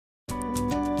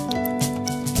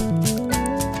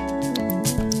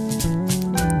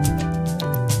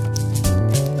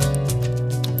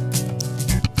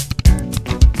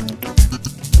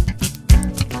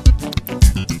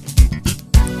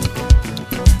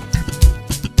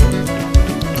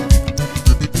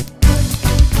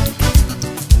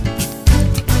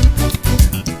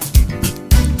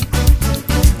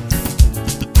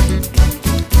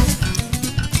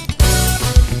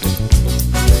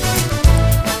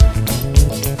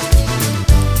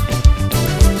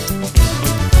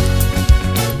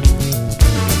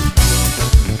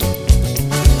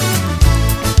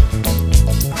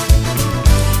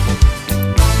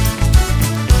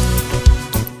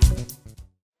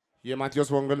የማቴዎስ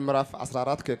ወንጌል ምዕራፍ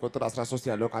 14 ከቁጥር 13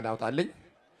 ያለው ቃል አውጣልኝ።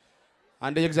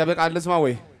 አንዴ የእግዚአብሔር ቃል ልስማ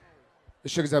ወይ?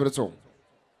 እሺ እግዚአብሔር ሰው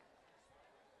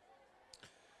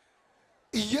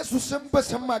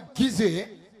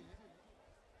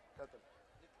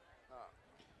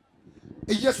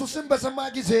ኢየሱስም በሰማ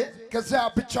ጊዜ ከዚያ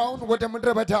ብቻውን ወደ ምድረ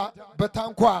በዳ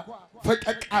በታንኳ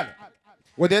ፈቀቅ አለ።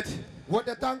 ወዴት?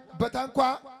 በታንኳ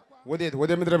ወዴት?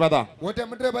 ወደ ምድረ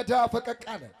በዳ ፈቀቅ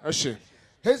አለ። እሺ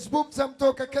ሕዝቡም ሰምቶ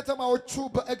ከከተማዎቹ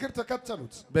በእግር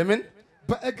ተከተሉት።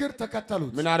 በእግር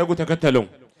ተከተሉት። ምን አደረጉ? ተከተሉ።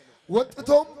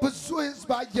 ወጥቶም ብዙ ሕዝብ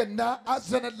አየና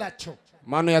አዘነላቸው።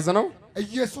 ማን ነው ያዘነው?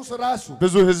 ኢየሱስ ራሱ።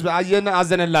 ብዙ ሕዝብ አየና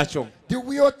አዘነላቸው።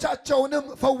 ድውዮቻቸውንም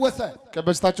ፈወሰ።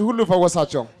 ከበሽታቸው ሁሉ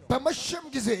ፈወሳቸው። በመሸም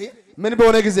ጊዜ ምን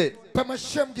በሆነ ጊዜ?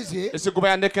 በመሸም ጊዜ። እሺ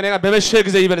ጉባኤ አንዴ ከኔ ጋር በመሸ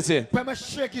ጊዜ ይበልስ። በመሸ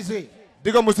ጊዜ።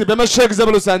 ድገሙ እስቲ። በመሸ ጊዜ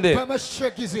ብሉስ አንዴ። በመሸ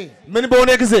ጊዜ። ምን በሆነ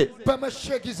ጊዜ? በመሸ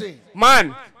ጊዜ። ማን?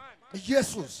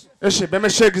 ኢየሱስ። እሺ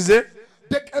በመሸ ጊዜ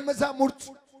ደቀ መዛሙርት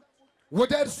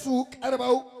ወደ እርሱ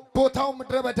ቀርበው ቦታው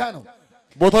ምድረ በዳ ነው።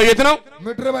 ቦታው የት ነው?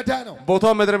 ምድረ በዳ ነው።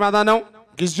 ቦታው ምድረ በዳ ነው።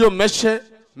 ጊዜው መሸ።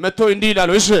 መጥቶ እንዲህ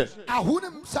ይላሉ። እሺ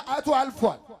አሁንም ሰዓቱ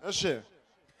አልፏል። እሺ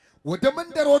ወደ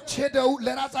መንደሮች ሄደው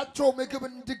ለራሳቸው ምግብ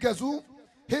እንዲገዙ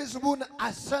ሕዝቡን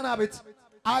አሰናብት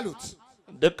አሉት።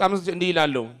 ደቀ መዛሙርት እንዲህ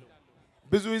ይላሉ።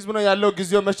 ብዙ ሕዝብ ነው ያለው።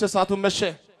 ጊዜው መሸ፣ ሰዓቱ መሸ።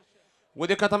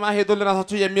 ወደ ከተማ ሄዶ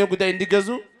ለራሳቸው የሚሆን ጉዳይ እንዲገዙ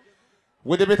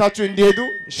ወደ ቤታቸው እንዲሄዱ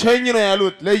ሸኝ ነው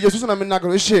ያሉት። ለኢየሱስ ነው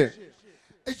የምናገረው። እሺ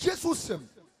ኢየሱስም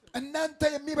እናንተ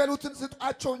የሚበሉትን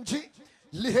ስጣቸው እንጂ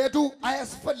ሊሄዱ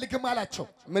አያስፈልግም አላቸው።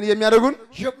 ምን የሚያደርጉን?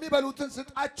 የሚበሉትን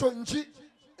ስጣቸው እንጂ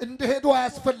እንዲሄዱ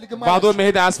አያስፈልግም አላቸው። ባዶ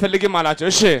መሄድ አያስፈልግም አላቸው።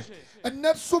 እሺ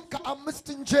እነርሱም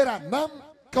ከ5 እንጀራና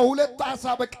ከ2 ዓሣ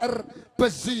በቀር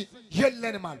በዚህ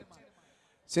የለንም አሉት።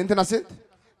 ስንትና ስንት?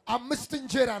 5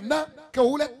 እንጀራና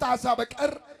ከ2 ዓሣ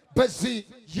በቀር በዚህ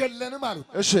የለንም አሉት።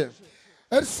 እሺ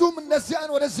እርሱም እነዚያን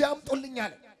ወደዚህ አምጡልኝ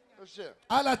አለ።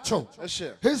 አላቸው። እሺ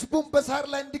ሕዝቡም በሳር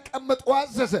ላይ እንዲቀመጡ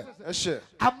አዘዘ። እሺ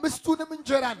 5ቱንም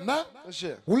እንጀራና እሺ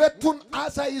 2ቱን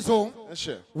ዓሣ ይዞ እሺ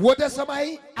ወደ ሰማይ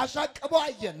አሻቅቦ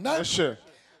አየና እሺ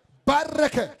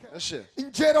ባረከ። እሺ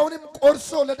እንጀራውንም ቆርሶ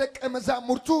ለደቀ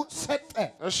መዛሙርቱ ሰጠ።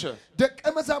 እሺ ደቀ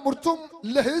መዛሙርቱም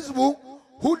ለሕዝቡ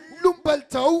ሁሉም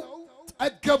በልተው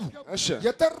ጠገቡ። እሺ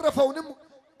የተረፈውንም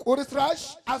ቁርስራሽ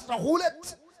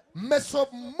 12 መሶብ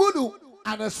ሙሉ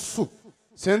አነሱ።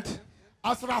 ስንት?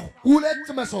 12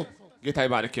 መሶብ። ጌታ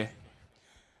ይባርክ።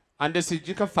 አንዴ እጅ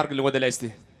ከፍ አድርግልኝ ወደ ላይ እስቲ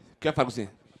ከፍ አድርጉ።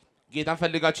 ጌታን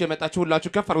ፈልጋችሁ የመጣችሁ ሁላችሁ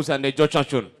ከፍ አድርጉ አንዴ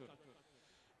እጆቻችሁን።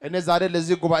 እኔ ዛሬ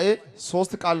ለዚህ ጉባኤ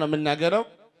 3 ቃል ነው የምናገረው።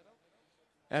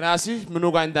 ራስህ ምኑ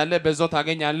ጋር እንዳለ በዛው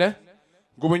ታገኛለህ።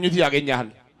 ጉብኝቱ ያገኛል።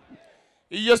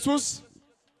 ኢየሱስ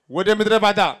ወደ ምድረ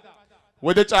ባዳ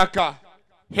ወደ ጫካ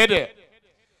ሄደ።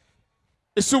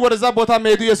 እሱ ወደዛ ቦታ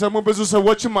መሄዱ የሰሙ ብዙ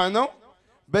ሰዎች ማለት ነው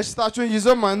በሽታቸውን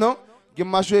ይዘው ማለት ነው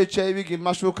ግማሹ HIV፣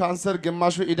 ግማሹ ካንሰር፣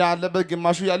 ግማሹ ኢዳ አለበት፣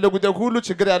 ግማሹ ያለው ጉዳይ ሁሉ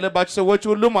ችግር ያለባቸው ሰዎች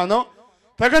ሁሉ ማለት ነው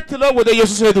ተከትለው ወደ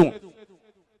ኢየሱስ ሄዱ።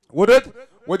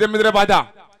 ወደ ምድረ ባዳ።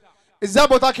 እዛ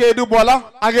ቦታ ከሄዱ በኋላ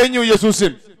አገኙ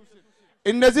ኢየሱስን።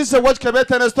 እነዚህ ሰዎች ከቤት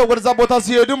ተነስተው ወደዛ ቦታ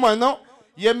ሲሄዱ ማለት ነው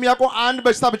የሚያውቁ አንድ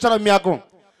በሽታ ብቻ ነው የሚያውቁ።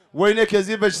 ወይኔ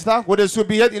ከዚህ በሽታ ወደ እሱ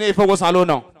ቢሄድ እኔ ይፈወሳለሁ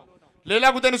ነው። ሌላ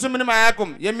ጉዳይ እሱ ምንም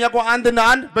አያውቁም። የሚያውቁ አንድና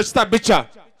አንድ በሽታ ብቻ።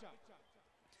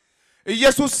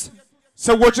 ኢየሱስ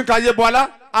ሰዎችን ካየ በኋላ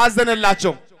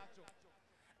አዘነላቸው።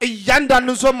 እያንዳንዱ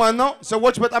ሰው ማለት ነው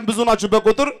ሰዎች በጣም ብዙ ናቸው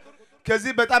በቁጥር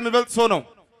ከዚህ በጣም የሚበልጥ ሰው ነው።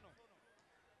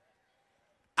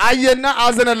 አየና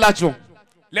አዘነላቸው።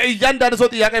 ለእያንዳንዱ ሰው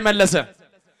ጥያቄ መለሰ።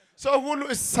 ሰው ሁሉ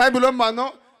እሳይ ብሎ ማለት ነው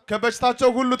ከበሽታቸው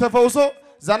ሁሉ ተፈውሶ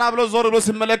ዘና ብሎ ዞር ብሎ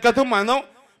ሲመለከቱ ማለት ነው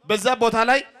በዛ ቦታ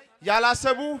ላይ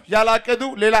ያላሰቡ ያላቀዱ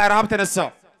ሌላ ረሃብ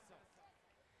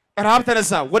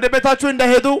ተነሳ። ወደ ቤታቸው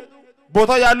እንዳይሄዱ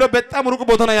ቦታ ያለው በጣም ሩቅ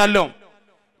ቦታ ነው ያለው።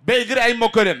 በእግር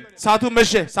አይሞከርም። ሰዓቱ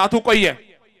መሸ፣ ሰዓቱ ቆየ።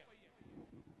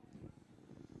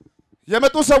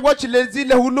 የመጡ ሰዎች ለዚህ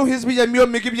ለሁሉ ሕዝብ የሚሆን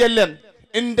ምግብ የለም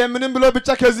እንደምንም ብሎ ብቻ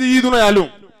ከዚህ ይሄዱ ነው ያሉ።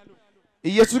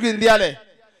 ኢየሱስ ግን እንዲህ አለ፣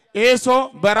 ይሄ ሰው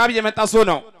በራብ የመጣ ሰው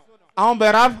ነው። አሁን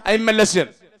በራብ አይመለስም።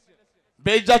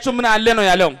 በእጃችሁ ምን አለ ነው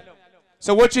ያለው።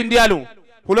 ሰዎች እንዲህ አሉ፣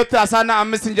 2 ዓሣና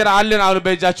 5 እንጀራ አለን አሉ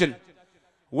በእጃችን።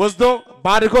 ወስዶ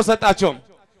ባርኮ ሰጣቸው።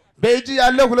 በእጅ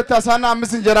ያለው 2 ዓሣና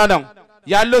 5 እንጀራ ነው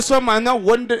ያለው። ሰው ማለት ነው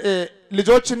ወንድ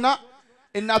ልጆችና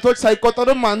እናቶች ሳይቆጠሩ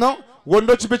ማለት ነው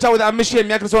ወንዶች ብቻ ወደ 5,000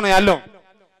 የሚያክል ሰው ነው ያለው።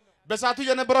 በሰዓቱ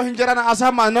የነበረው እንጀራና ዓሣ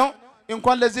ማለት ነው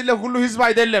እንኳን ለዚህ ለሁሉ ሕዝብ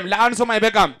አይደለም ለአንድ ሰው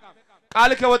አይበቃም።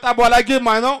 ቃል ከወጣ በኋላ ግን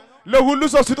ማለት ነው ለሁሉ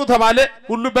ሰው ስጡ ተባለ።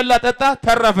 ሁሉ በላ፣ ጠጣ፣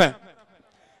 ተረፈ።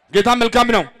 ጌታ መልካም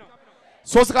ነው።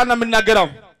 3 ቃል ነው የምናገረው።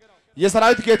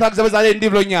 የሰራዊት ጌታ እግዚአብሔር ዛሬ እንዲህ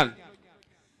ብሎኛል።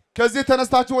 ከዚህ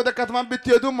ተነስታችሁ ወደ ከተማ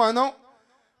ብትሄዱ ማለት ነው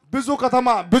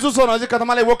ብዙ ሰው ነው እዚህ ከተማ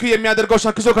ላይ ወክ የሚያደርገው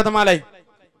ሸክሶ ከተማ ላይ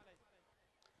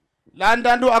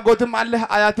ለአንዳንዱ አጎትም አለ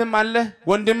አያትም አለ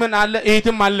ወንድምን አለ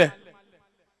እህትም አለ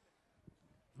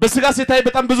በስጋ ሲታይ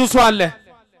በጣም ብዙ ሰው አለ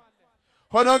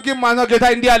ሆኖ ግን ማነው ጌታ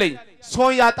እንዲህ አለኝ ሰው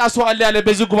ያጣ ሰው አለ ያለ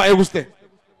በዚህ ጉባኤ ውስጥ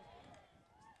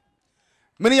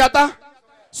ምን ያጣ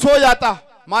ሰው ያጣ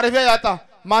ማረፊያ ያጣ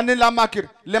ማንን ላማክር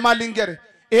ለማን ልንገር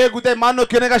ይሄ ጉዳይ ማነው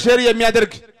ከነጋ ሼር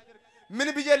የሚያደርግ ምን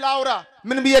ብዬ ላውራ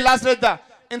ምን ብዬ ላስረዳ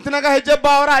እንትነጋ ሄጀባ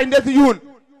አውራ እንዴት ይሁን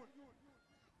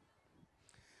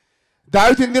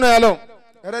ዳዊት እንዲህ ነው ያለው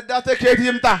ረዳቴ ከየት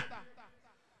ይምጣ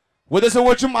ወደ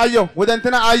ሰዎችም አየው ወደ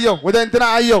እንትና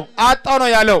አየው አጣው ነው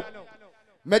ያለው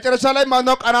መጨረሻ ላይ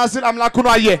ማነው ቀናስል አምላኩን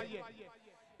አየ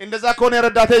እንደዛ ከሆነ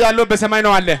ረዳቴ ያለው በሰማይ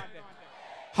ነው አለ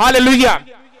ሃሌሉያ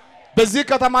በዚህ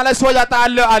ከተማ ላይ ሰው ያጣ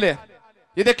አለ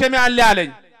የደከመ አለ አለኝ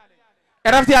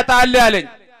እረፍት ያጣ አለኝ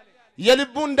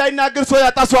የልቡ እንዳይናገር ሰው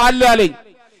ያጣ ሰው አለኝ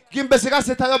ግን በስጋ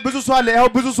ሲታየው ብዙ ሰው አለ ያው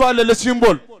ብዙ ሰው አለ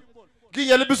ለሲምቦል ግን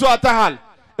የልብ ሰው አጣሃል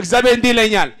እግዚአብሔር እንዲህ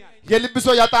ይለኛል የልብ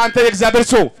ሰው ያጣ አንተ የእግዚአብሔር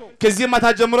ሰው ከዚህ ማታ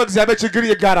ጀምሮ እግዚአብሔር ችግር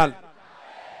ይጋራል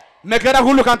መከራ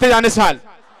ሁሉ ካንተ ያነሳል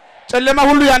ጨለማ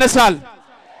ሁሉ ያነሳል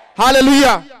ሃሌሉያ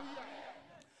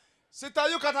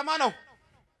ሲታዩ ከተማ ነው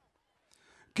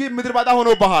ግን ምድር ባዳ ሆኖ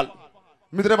በሃል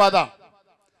ምድር ባዳ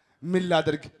ምን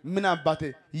ላድርግ ምን አባቴ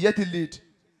የት ልሂድ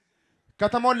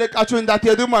ከተማውን ለቃችሁ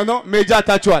እንዳትሄዱ ማለት ነው ሜጃ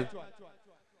ታችኋል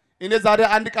እኔ ዛሬ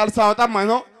አንድ ቃል ሳወጣ ማለት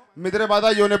ነው ምድር ባዳ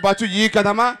የሆነባችሁ ይህ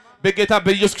ከተማ በጌታ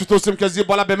በኢየሱስ ክርስቶስ ስም ከዚህ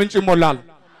በኋላ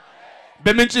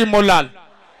በምንጭ ይሞላል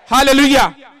ሃሌሉያ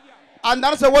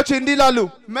አንዳንድ ሰዎች እንዲህ ይላሉ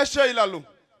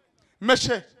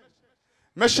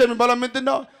መሸ የሚባለው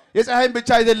ምንድነው የፀሐይን ብቻ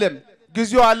አይደለም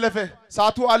ጊዜው አለፈ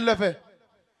ሰዓቱ አለፈ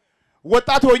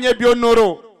ወጣት ሆኜ ቢሆን ኖሮ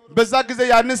በዛ ጊዜ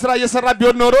ያንን ስራ እየሰራ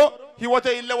ቢሆን ኖሮ ህይወቴ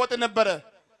ይለወጥ ነበር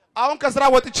አሁን ከስራ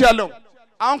ወጥቻለሁ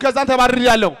አሁን ከዛን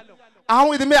ተባርሬያለሁ አሁን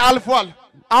እድሜ አልፏል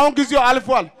አሁን ጊዜው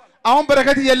አልፏል አሁን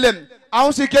በረከት የለም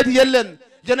አሁን ስኬት የለም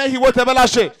የኔ ህይወት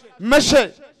ተበላሸ መሸ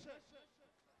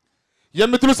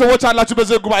የምትሉ ሰዎች አላችሁ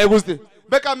በዚህ ጉባኤ ውስጥ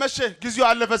በቃ መሸ ጊዜው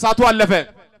አለፈ ሰዓቱ አለፈ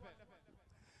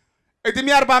እድሜ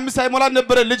 45 ሳይሞላ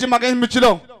ነበር ልጅ ማግኘት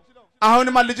የምችለው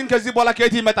አሁንማ ልጅን ከዚህ በኋላ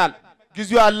ከየት ይመጣል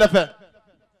ጊዜው አለፈ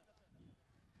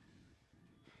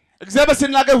እግዚአብሔር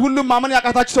ሲናገር ሁሉ ማመን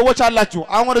ያቃታችሁ ሰዎች አላችሁ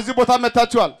አሁን ወደዚህ ቦታ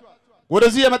መጣችኋል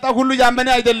ወደዚህ የመጣ ሁሉ ያመነ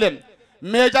አይደለም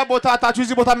መሄጃ ቦታ አጣችሁ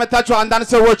እዚህ ቦታ መጣችሁ አንዳንድ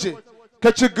ሰዎች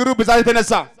ከችግሩ ብዛት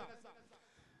የተነሳ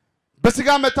በስጋ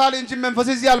መጣል እንጂ መንፈስ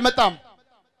እዚህ አልመጣም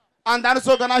አንዳንድ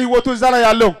ሰው ገና ህይወቱ እዛ ላይ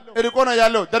ያለው እርቆ ነው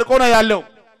ያለው ደርቆ ነው ያለው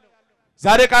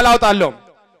ዛሬ ቃል አውጣለሁ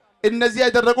እነዚህ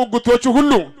ያደረቁ ጉቶቹ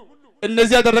ሁሉ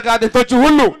እነዚህ ያደረቁ አጥንቶቹ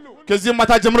ሁሉ ከዚህ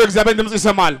ማታ ጀምሮ እግዚአብሔር ድምጽ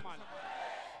ይሰማል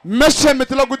መሸ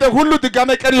የምትለው ጉዳይ ሁሉ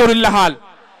ድጋሜ ቀን ይሆንልሃል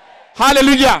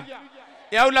ሃሌሉያ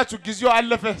ያውላችሁ ጊዜው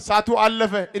አለፈ ሰዓቱ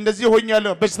አለፈ እንደዚህ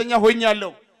ሆኛለሁ በሽተኛ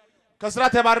ሆኛለሁ ከስራ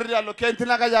ተባርሬያለሁ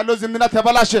ከእንትና ጋር ያለው ዝምድና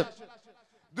ተበላሸ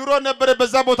ድሮ ነበር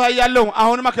በዛ ቦታ ያለው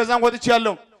አሁንማ ከዛን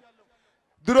ወጥቻለሁ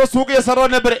ድሮ ሱቅ የሰራው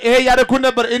ነበር ይሄ ያደረኩ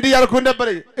ነበር እንዲህ ያደረኩ ነበር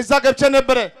እዛ ገብቼ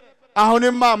ነበር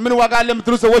አሁንማ ምን ዋጋ አለ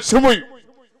የምትሉ ሰዎች ስሙኝ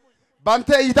ባንተ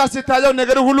እይታ ሲታየው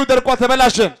ነገር ሁሉ ደርቆ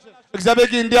ተበላሸ እግዚአብሔር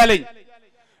ግን እንዲህ አለኝ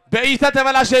በእይታ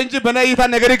ተበላሸ እንጂ በኔ እይታ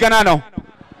ነገር ገና ነው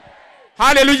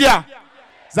ሃሌሉያ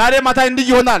ዛሬ ማታ እንዲህ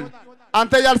ይሆናል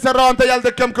አንተ ያልሰራው አንተ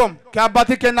ያልደከምከው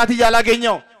ከአባትህ ከእናትህ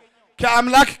ያላገኘው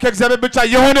ከአምላክ ከእግዚአብሔር ብቻ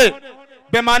የሆነ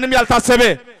በማንም ያልታሰበ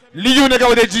ልዩ ነገር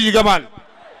ወደ እጅ ይገባል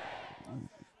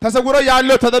ተሰውሮ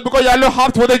ያለው ተደብቆ ያለው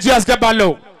ሀብት ወደ እጅ ያስገባለሁ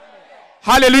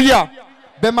ሃሌሉያ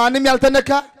በማንም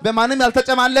ያልተነካ በማንም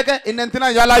ያልተጨማለቀ እንንትና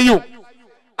ያላዩ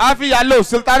አፍ ያለው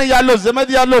ስልጣን ያለው ዘመድ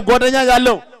ያለው ጓደኛ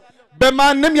ያለው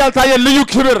በማንም ያልታየ ልዩ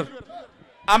ክብር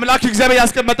አምላክ እግዚአብሔር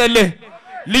ያስቀመጠልህ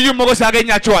ልዩ ሞገስ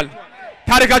ያገኛቸዋል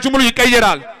ታሪካችሁ ሙሉ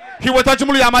ይቀየራል ህይወታችሁ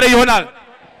ሙሉ ያማረ ይሆናል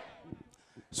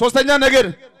ሶስተኛ ነገር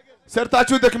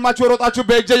ሰርታችሁ ደክማችሁ ሮጣችሁ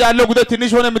በእጄ ያለው ጉዳይ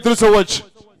ትንሽ ሆነ የምትሉ ሰዎች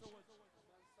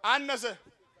አነሰ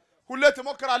ሁለት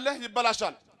ሞክራለህ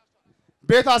ይበላሻል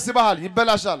ቤት አስበሃል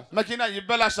ይበላሻል መኪና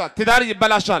ይበላሻል ትዳር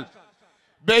ይበላሻል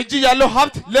በእጅ ያለው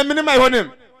ሀብት ለምንም አይሆንም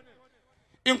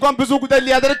እንኳን ብዙ ጉዳይ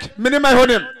ሊያደርግ ምንም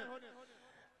አይሆንም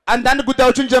አንዳንድ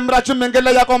ጉዳዮችን ጀምራችሁ መንገድ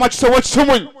ላይ ያቆማችሁ ሰዎች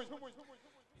ስሙኝ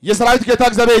የሰራዊት ጌታ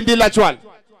እግዚአብሔር እንዲህ ይላችኋል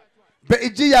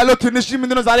በእጅ ያለው ትንሽ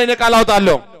ምንድነው ዛሬ እኔ ቃል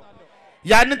አውጣለሁ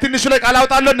ያንን ትንሽ ላይ ቃል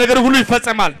አውጣለሁ ነገር ሁሉ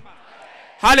ይፈጸማል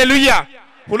ሃሌሉያ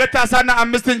 2 ዓሣና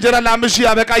 5 እንጀራ ለ5,000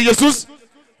 ያበቃ ኢየሱስ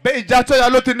በእጃቸው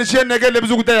ያለው ትንሽ ነገር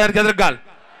ለብዙ ጉዳይ ያደርጋል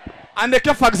አንደ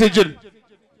ከፍ አግዘጅል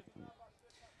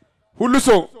ሁሉ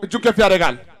ሰው እጁን ከፍ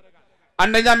ያደርጋል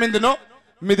አንደኛ ምንድነው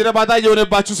ምድረ ባዳ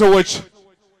የሆነባችሁ ሰዎች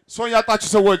ሰው ያጣችሁ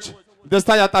ሰዎች ደስታ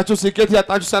ያጣችሁ ስኬት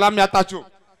ያጣችሁ ሰላም ያጣችሁ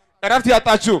እረፍት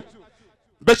ያጣችሁ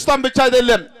በሽታም ብቻ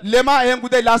አይደለም ለማ ይሄን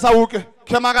ጉዳይ ላሳውቅ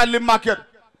ከማን ጋር ልማከር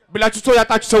ብላችሁ ሰው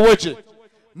ያጣችሁ ሰዎች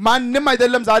ማንንም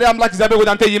አይደለም ዛሬ አምላክ እግዚአብሔር ወደ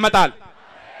አንተ ይመጣል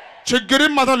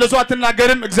ችግርን ማለት ለሰው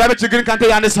አትናገርም እግዚአብሔር ችግርን ካንተ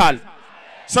ያነሳል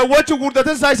ሰዎች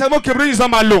ውርደትን ሳይሰሙ ክብርን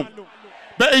ይሰማሉ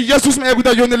በኢየሱስ ነው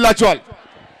ጉዳይ ይሆንላቸዋል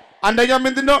አንደኛ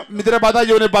ምንድነው ምድረ ባዳ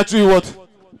የሆነባችሁ ህይወት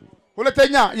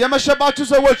ሁለተኛ የመሸባችሁ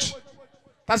ሰዎች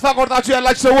ተስፋ ቆርጣችሁ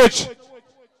ያላችሁ ሰዎች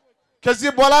ከዚህ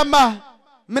በኋላማ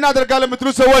ምን አደርጋለሁ የምትሉ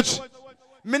ሰዎች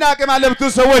ምን አቅም አለ የምትሉ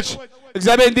ሰዎች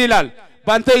እግዚአብሔር እንዲህ ይላል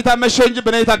ባንተ የታመሸ እንጂ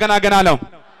በእኔ የታገናገና ነው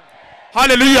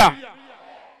ሃሌሉያ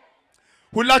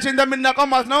ሁላችን እንደምናውቀው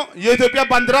ማለት ነው የኢትዮጵያ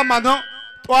ባንዲራ ማለት ነው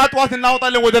ጧት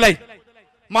እናወጣለን ወደ ላይ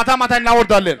ማታ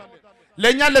እናወርዳለን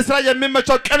ለኛ ለስራ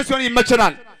የሚመቸው ቀን ሲሆን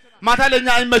ይመቸናል ማታ ለኛ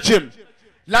አይመችም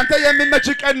ላንተ የሚመች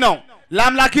ቀን ነው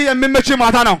ለአምላኪ የሚመች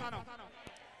ማታ ነው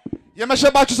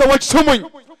የመሸባችሁ ሰዎች ስሙኝ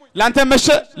ላንተ መሸ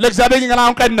ለእግዚአብሔር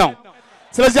ገናውን ቀን ነው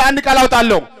ስለዚህ አንድ ቃል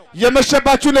አውጣለሁ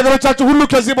የመሸባችሁ ነገሮቻችሁ ሁሉ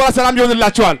ከዚህ በኋላ ሰላም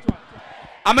ይሆንላችኋል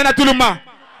አሜን አትሉማ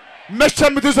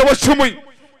መሸምቱ ሰዎች ስሙኝ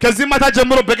ከዚህ ማታ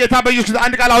ጀምሮ በጌታ በኢየሱስ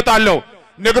አንድ ቃል አውጣለሁ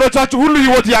ነገሮቻችሁ ሁሉ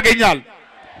ህይወት ያገኛል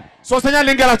ሶስተኛ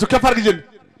ልንገራችሁ ከፋርግጅን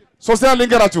ሶስተኛ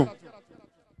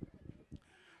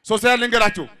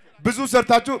ልንገራችሁ ብዙ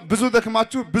ሰርታችሁ ብዙ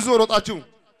ደክማችሁ ብዙ ሮጣችሁ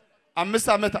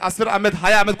 5 ዓመት 10 ዓመት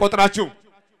 20 ዓመት ቆጥራችሁ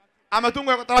አመቱን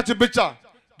ቆጥራችሁ ብቻ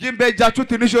ግን በእጃችሁ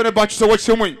ትንሽ የሆነባችሁ ሰዎች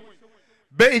ስሙኝ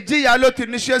በእጅ ያለው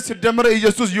ትንሽ ሲደመር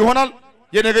ኢየሱስ ይሆናል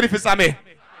የነገሪ ፍጻሜ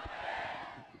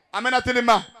አሜን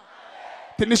አትልማ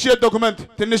ትንሽ ዶክመንት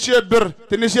ትንሽ ብር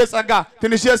ትንሽ ጸጋ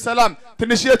ትንሽ ሰላም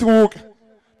ትንሽ ትውውቅ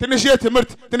ትንሽ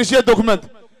ትምህርት ትንሽ ዶክመንት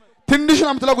ትንሽ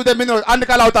ነው የምትለው ጉዳይ ምን ነው አንድ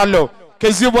ቃል አውጣለሁ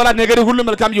ከዚህ በኋላ ነገሪ ሁሉ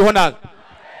መልካም ይሆናል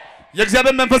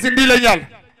የእግዚአብሔር መንፈስ እንዲህ ይለኛል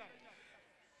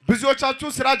ብዙዎቻችሁ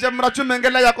ስራ ጀምራችሁ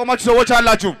መንገድ ላይ ያቆማችሁ ሰዎች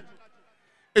አላችሁ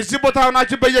እዚህ ቦታ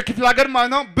ሆናችሁ በየክፍለ ሀገር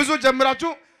ማለት ነው ብዙ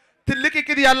ጀምራችሁ ትልቅ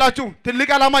እቅድ ያላችሁ ትልቅ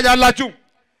ዓላማ ያላችሁ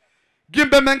ግን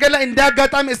በመንገድ ላይ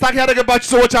እንዳጋጣሚ ስታክ ያደረገባችሁ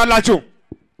ሰዎች አላችሁ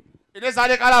እኔ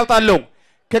ዛሬ ቃል አውጣለሁ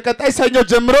ከቀጣይ ሰኞ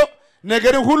ጀምሮ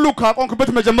ነገርን ሁሉ ካቆንክበት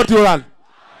መጀመር ይሆናል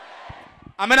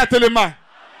አሜን አትልማ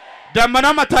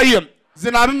ደመናም አታይም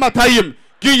ዝናብም አታይም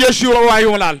ግን የሽሮዋ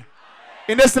ይሆናል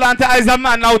እኔ ስላንተ አይዛማ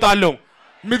እናውጣለሁ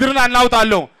ምድርን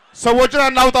እናውጣለሁ ሰዎችን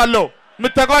እናውጣለሁ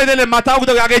ምትተቀው አይደለም ማታውቁት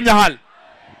ያገኛል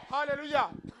ሃሌሉያ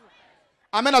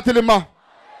አሜን አትልማ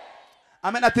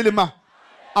አሜን አትልማ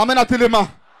አሜን አትልማ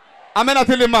አሜን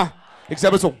አትልማ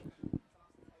እግዚአብሔር ሰው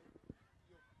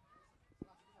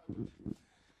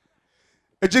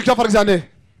እጅግ ከፈርግዛኔ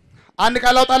አንድ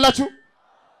ቃል ላውጣላችሁ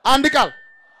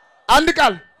አንድ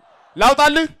ቃል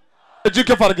ላውጣልህ እጅግ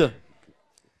ከፈርገ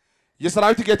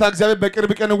የሰራዊት ጌታ እግዚአብሔር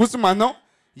በቅርብ ቀን ውስጥ ማለት ነው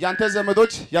ያንተ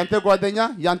ዘመዶች ያንተ ጓደኛ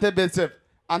ያንተ ቤተሰብ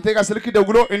አንተ ጋር ስልክ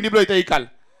ደውሎ እንዲህ ብሎ ይጠይቃል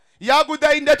ያ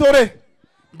ጉዳይ እንዴት ሆነ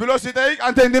ብሎ ሲጠይቅ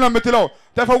አንተ እንዲህ ነው የምትለው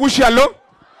ተፈውሻለሁ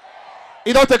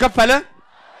ኢዳው ተከፈለ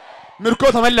ምርኮ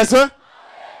ተመለሰ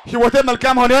ህይወቴ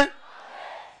መልካም ሆነ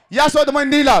ያ ሰው ደግሞ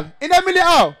እንዲህ ይላል እኔ ምን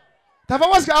አው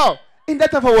ተፈወስክ አው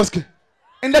እንዴት ተፈወስክ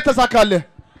እንዴት ተሳካለህ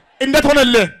እንዴት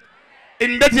ሆነልህ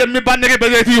እንዴት የሚባል ነገር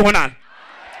በዘይቱ ይሆናል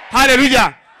ሃሌሉያ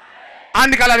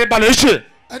አንድ ቃል አለባለ እሺ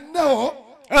እነሆ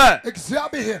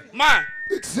እግዚአብሔር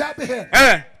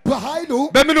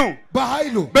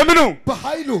በኃይሉ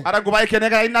አረ ጉባኤ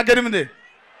ከነጋ አይናገርም እንዴ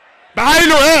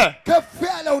በኃይሉ ከፍ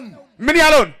ያለውን ምን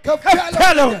ያለውን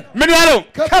ምን ያለውን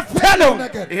ከፍ ያለውን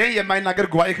ነገር ይሄ የማይናገር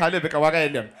ጉባኤ ካለ በቃ ዋጋ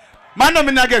የለም ማን ነው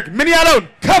የሚናገር ምን ያለውን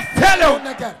ከፍ ያለውን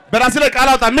ነገር በራስ ላይ ቃል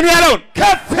አውጣ ምን ያለውን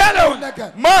ከፍ ያለውን ነገር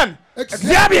ማን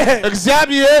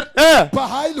እግዚአብሔር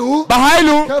በኃይሉ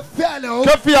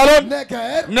ከፍ ያለውን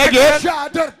ነገር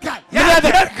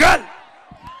ያደርጋል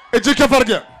እጅግ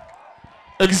ከፈርገ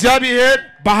እግዚአብሔር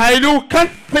በኃይሉ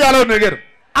ከፍ ያለውን ነገር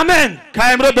አሜን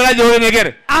ከአእምሮ በላይ የሆነ ነገር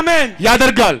አሜን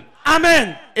ያደርጋል አሜን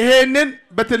ይሄንን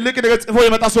በትልቅ ነገር ጽፎ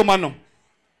የመጣ ሰው ማን ነው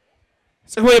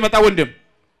ጽፎ የመጣ ወንድም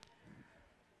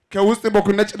ከውስጥ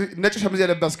በኩል ነጭ ሸሚዝ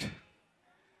የለበስክ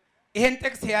ይሄን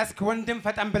ጥቅስ ያስክ ወንድም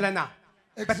ፈጠን ብለና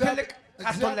በትልቅ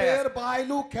እግዚአብሔር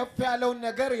በኃይሉ ከፍ ያለውን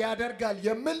ነገር ያደርጋል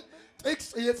የሚል ጥቅስ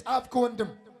የጻፍክ ወንድም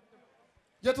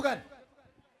የቱ ጋር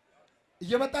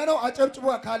እየመጣ ነው አጨብጭቡ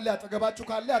ካለ አጠገባችሁ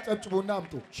ካለ አጨብጭቡና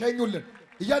አምጡ ሸኙልን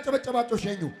እያጨበጨባችሁ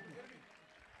ሸኙ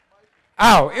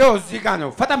አው ይኸው እዚህ ጋር ነው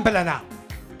ፈጠን ብለና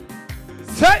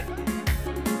ሰይ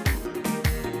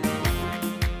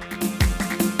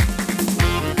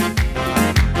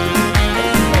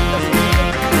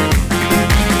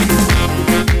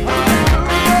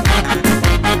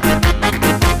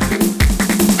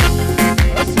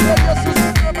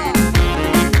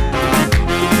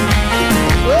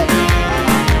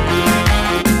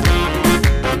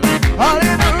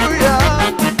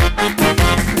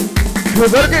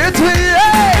በርግጥዬ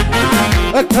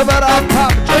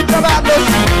ተበራታም ጨጨባለሽ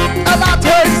ጠላቴ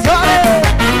ዛሬ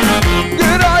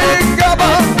ግራ ይገባ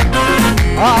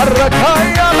አረካ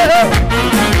ያለ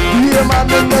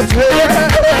የማንነቴ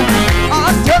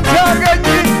አንተን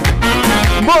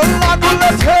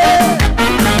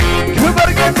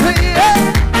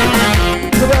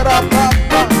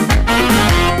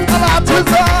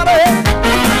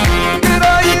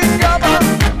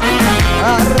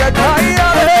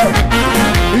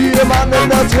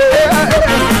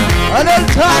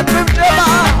እልልታ ጭብጨባ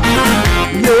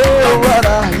ይወራ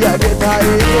የጌታዬ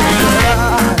ሥራ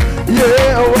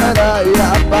ይወራ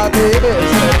የአባቴ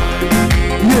ሥራ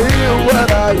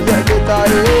ይወራ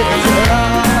የጌታዬ ሥራ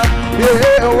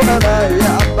ይወራ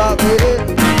የአባቴ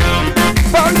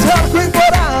ባንቻልኩኝ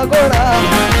ጎራ ጎራ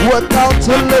ወጣው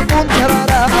ትልቁን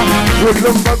ተራራ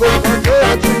ሁሉም በጎበት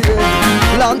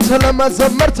ላንተ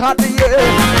ለመዘመር ታድዬ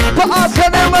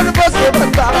በአሰኔ መንፈስ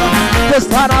መጣ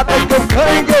ደስታን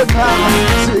አጠገብከኝ ጌታ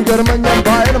ሲገርመኝ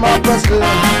ባይን ማበስ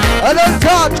እልልታ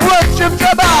ጩኸት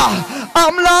ጭብጨባ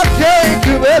አምላኬ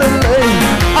ክበርልኝ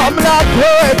አምላኬ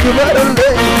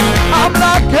ክበርልኝ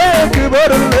አምላኬ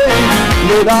ክበርልኝ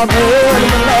ሌላ ምን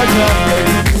ምላሽ አለኝ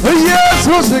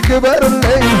ኢየሱስ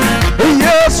ክበርልኝ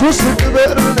ኢየሱስ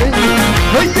ክበርልኝ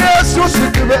ኢየሱስ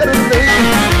ክበርልኝ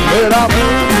ሌላ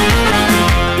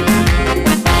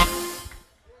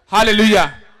ሃሌሉያ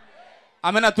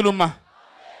አሜን አትሉማ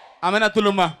አሜን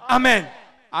አትሉማ አሜን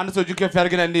አንድ ሰው እጁን ከፍ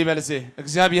ያድርግና እንዲህ ይበል እስኪ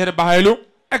እግዚአብሔር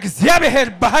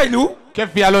በኃይሉ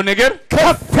ከፍ ያለው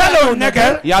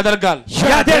ነገር ያደርጋል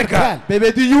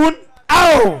በቤት ይሁን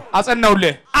አዎ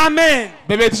አጸናውልህ አሜን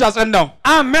በቤትሽ አጸናው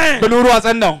አሜን በኑሮ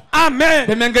አጸናው አሜን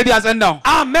በመንገድ አጸናው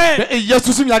አሜን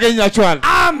በኢየሱስም ያገኛቸዋል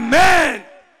አሜን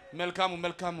መልካሙ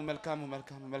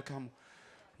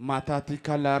ማታቲ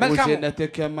ካላሩ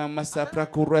ጀነቲከ ማማሳፕራ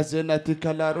ኩራዝ ጀነቲከ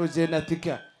ካላሩ ጀነቲከ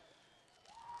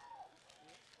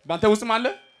ባንተ ውስጥ ማለ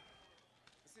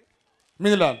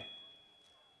ምን ይላል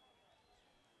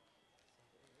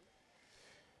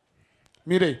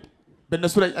ሚሬ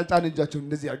በእነሱ ላይ ጫን እጃቸው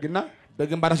እንደዚህ አድርግና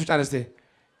በግንባራቸው ጫን እስቲ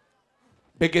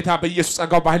በጌታ በኢየሱስ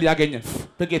ጸጋው ባህል ያገኘ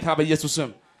በጌታ በኢየሱስ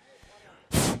ስም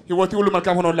ህይወት ሁሉ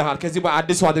መልካም ሆኖልሃል ከዚህ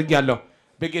በአዲስ ሰው አድርጌያለሁ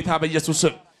በጌታ በኢየሱስ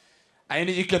ስም አይኔ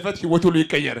ይከፈት ህይወት ሁሉ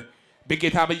ይቀየር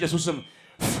በጌታ በኢየሱስ ስም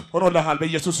ሆኖልሃል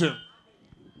በኢየሱስ ስም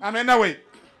አሜን ነው ወይ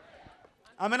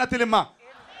አሜን አትልማ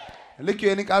ልክ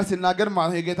የኔ ቃል ሲናገር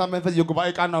ማለት የጌታ መንፈስ የጉባኤ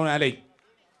ቃል ነው ያለኝ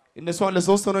እነሱ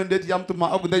ለሶስት ነው እንዴት ያምጡ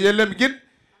ማአው የለም ግን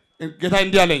ጌታ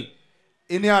እንዲህ አለኝ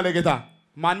እኔ ያለ ጌታ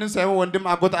ማንን ሳይሆን ወንድም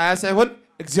አጎት አያ ሳይሆን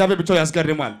እግዚአብሔር ብቻ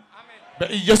ያስገርማል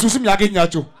በኢየሱስም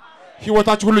ያገኛችሁ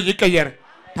ህይወታችሁ ሁሉ ይቀየር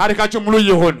ታሪካችሁ ሙሉ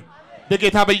ይሁን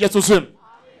በጌታ በኢየሱስም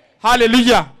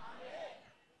ሃሌሉያ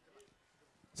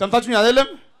ሰምታችሁኝ አይደለም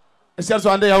እስኪ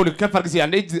አንዴ ያው ከፍ አድርጊ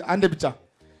አንዴ ብቻ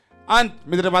አንድ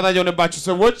ምድረ ባዳ የሆነባችሁ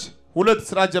ሰዎች ሁለት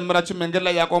ስራ ጀምራችሁ መንገድ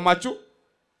ላይ ያቆማችሁ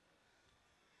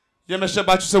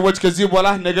የመሸባችሁ ሰዎች ከዚህ በኋላ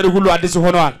ነገር ሁሉ አዲስ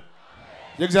ሆነዋል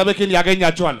የእግዚአብሔር ኪን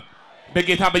ያገኛችኋል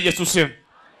በጌታ በኢየሱስ ስም